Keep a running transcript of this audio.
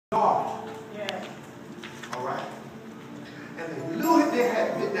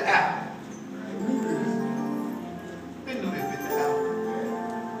bit the apple. They knew they bit the apple.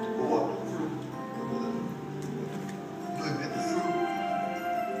 But what? The fruit. Knew they bit the fruit.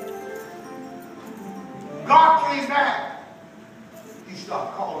 God came back. He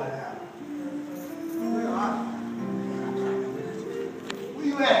started calling out. Where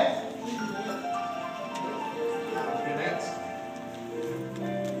you at?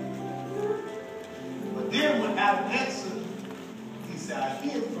 But then when Adam answered, he said, I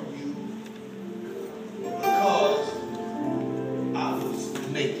hid from you because I was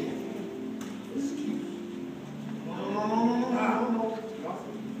naked. No.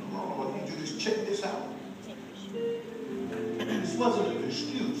 I need you to check this out. This wasn't an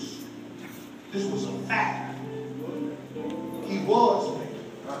excuse. This was a fact. He was naked.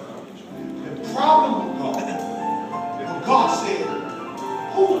 The problem with God, when God said,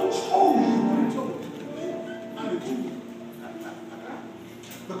 who told you?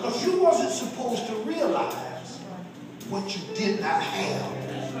 Because you wasn't supposed to realize what you did not have.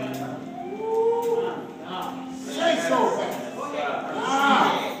 Say so fast.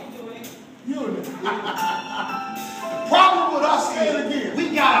 The problem with us is we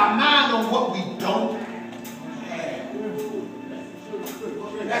got our mind on what we don't have.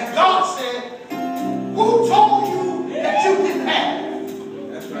 And God said, who told you that you didn't have?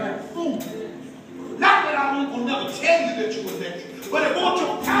 That's right. Not that I will never tell you that you were naked, but I want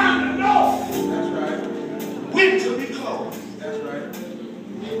your time to know. That's right. When to be clothed. That's right.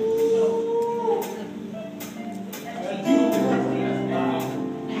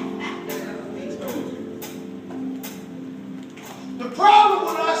 The problem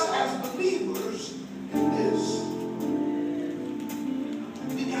with us as believers is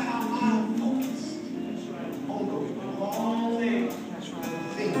we got our mind focused on the wrong thing.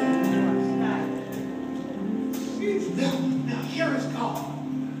 Now here is God.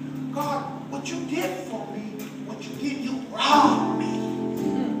 God, what you did for me, what you did, you robbed me.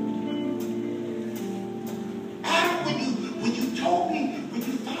 Adam, when you told me, when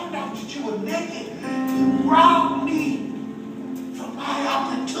you found out that you were naked, you robbed me from my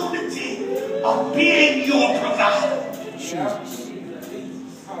opportunity of being your provider.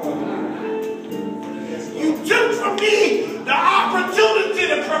 You took from me the opportunity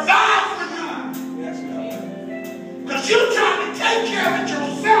to provide for you. Because you tried to take care of it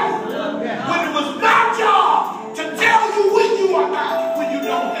yourself when it was my job to tell you when you are not, when you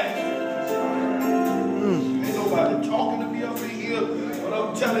don't have it. Ain't nobody talking to me over here, but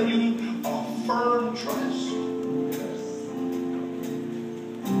I'm telling you, a firm trust.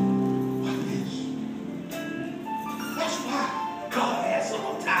 What is? That's why God asks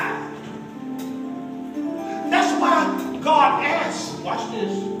all the time. That's why God asks, watch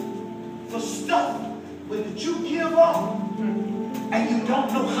this, for stuff when did you give up and you don't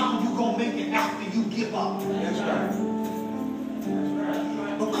know how you're going to make it after you give up. That's right.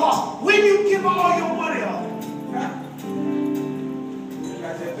 Because when you give all your money up,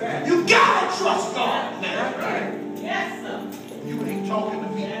 you got to trust God now. That's right. Yes, sir. You ain't talking to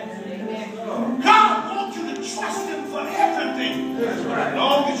me. God wants you to trust Him for everything. That's right. As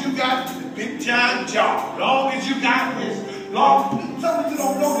long as you got the big giant job, as long as you got this, some of you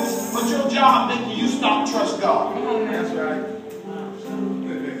don't know this, but your job making you stop trust God. That's right.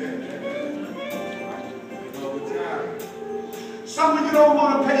 Some of you don't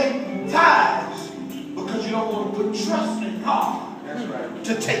want to pay tithes because you don't want to put trust in God. That's right.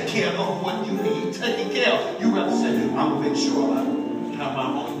 To take care of what you need taken care of. You rather say, I'm going to make sure I have my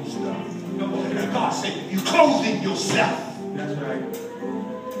own stuff. And God said, you clothing yourself. That's right.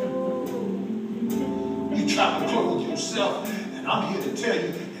 You try to clothe yourself, and I'm here to tell you,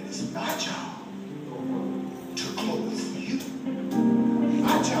 and it's my job to clothe you.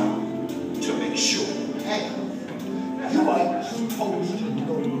 My job to make sure you have. You ain't supposed to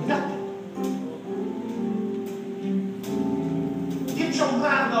know nothing. Get your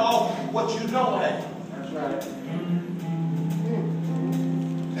mind off what you don't have. That's right.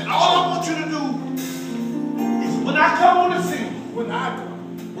 And all I want you to do is when I come on the scene, when I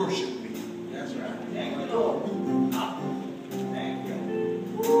come, worship me. That's right. Thank you, Lord. Thank you.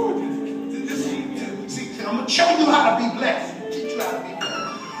 See, I'm going to show you how to be blessed. Teach you how to be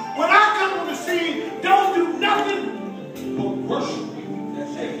blessed. When I come on the scene, don't do nothing but worship me.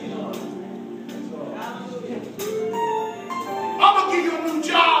 That's it. I'm going to give you a new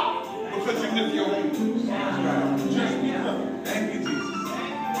job because you lift your hands. Thank you, Jesus.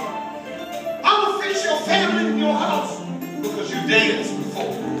 I'm going to fix your family in your house because you danced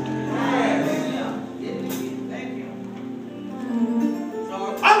before.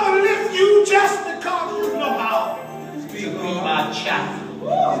 I'm going to lift you just because you know how to be my child. I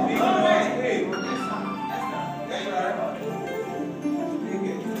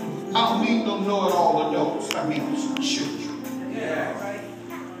don't need no know-it-all adults. I need some children.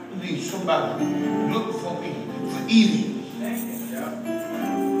 I need somebody looking for me for eating.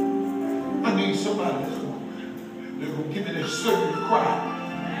 I need somebody that's going to give me that certain cry.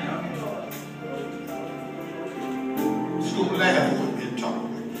 It's going to laugh with me and talk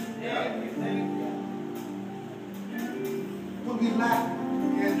with me. What we like,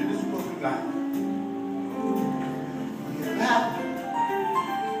 Andrew, this is what we like. We like to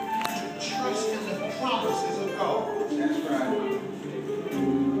trust in the promises of God. That's right.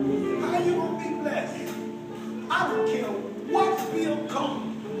 How are you going to be blessed? I don't care what bill comes.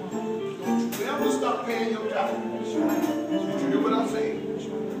 Don't you ever stop paying your tithe. Did you hear what I'm saying?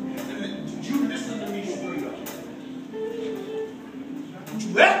 Did you listen to me straight up? Don't you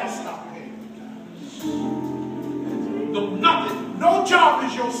ever stop paying your tithe. Nothing, no job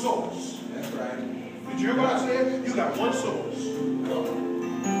is your source. That's right. Did you hear what I said? You got one source.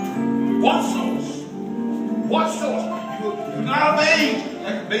 One source. One source. You're not of age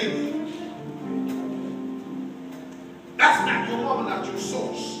like a baby. That's not your mama, not your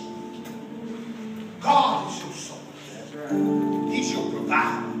source. God is your source. That's right. He's your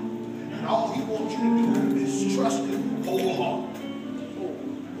provider. And all he wants you to do is trust him wholeheartedly.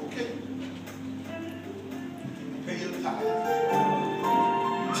 Okay? Pay your tithe.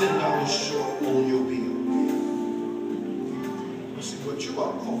 $10 short on your bill. You see, what you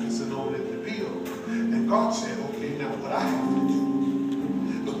are focusing on is the bill. And God said, okay, now what I have to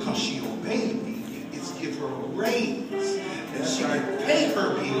do, because she obeyed me, is give her a raise. And she can pay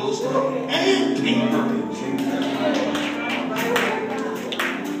her bills and pay her bills.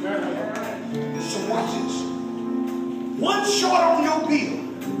 So watch this. One short on your bill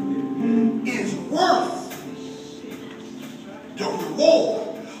is worth the reward.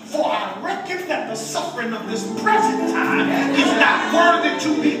 For I reckon that the suffering of this present time is not worthy to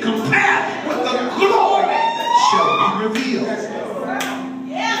be compared with the glory that shall be revealed.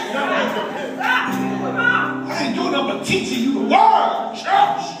 I ain't doing nothing but teaching you the word,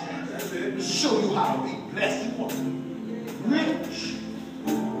 church. To show you how to be blessed. You want to be rich.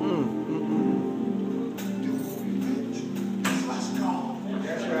 You want to be rich. Trust God.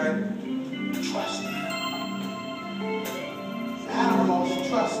 That's right. Trust Him. Adam lost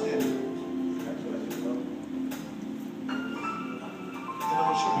trust in Him. Can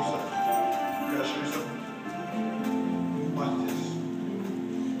I show you something? Can I show you something? Watch this.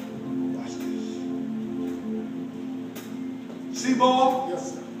 Watch this. See, boy? Yes,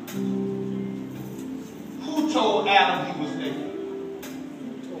 sir. Who told Adam he was naked?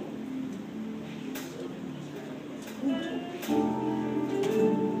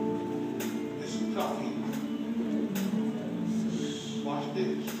 It's tough here. Watch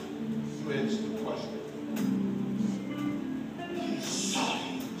this. You answer the question. He saw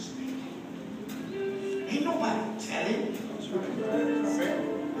he was naked. Ain't nobody tell him.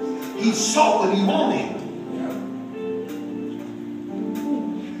 He saw what he wanted.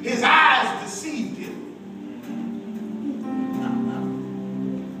 His eyes deceived him.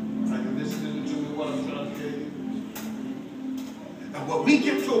 Are you listening to me what I'm trying to tell you? And when we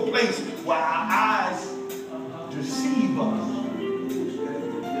get to a place where our eyes deceive us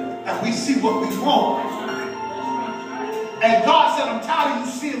and we see what we want, and God said, I'm tired of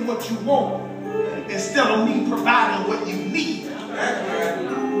you seeing what you want instead of me providing what you need.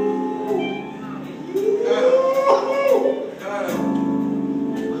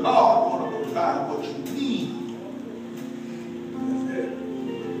 God want to provide what you need.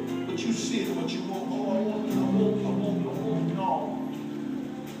 But you see what you want. Oh, I want. No.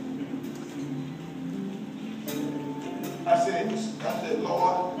 I said,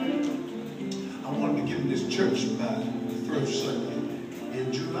 Lord, I wanted to give this church my first Sunday in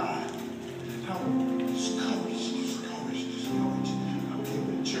July. I'm discouraged. I'm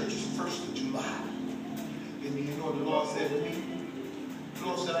giving the church the 1st of July. And you know what the Lord said to me? The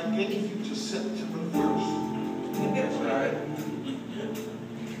Lord said, I gave you to September 1st. That's right.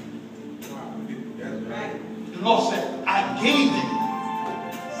 The Lord said, I gave you.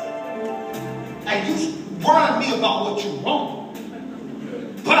 And you worried me about what you want.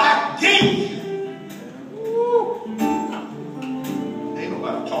 But I gave you. Ain't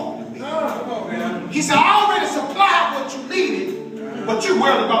nobody talking to me. He said, I already supplied what you needed, but you're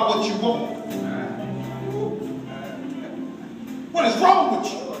worried about what you want. What is wrong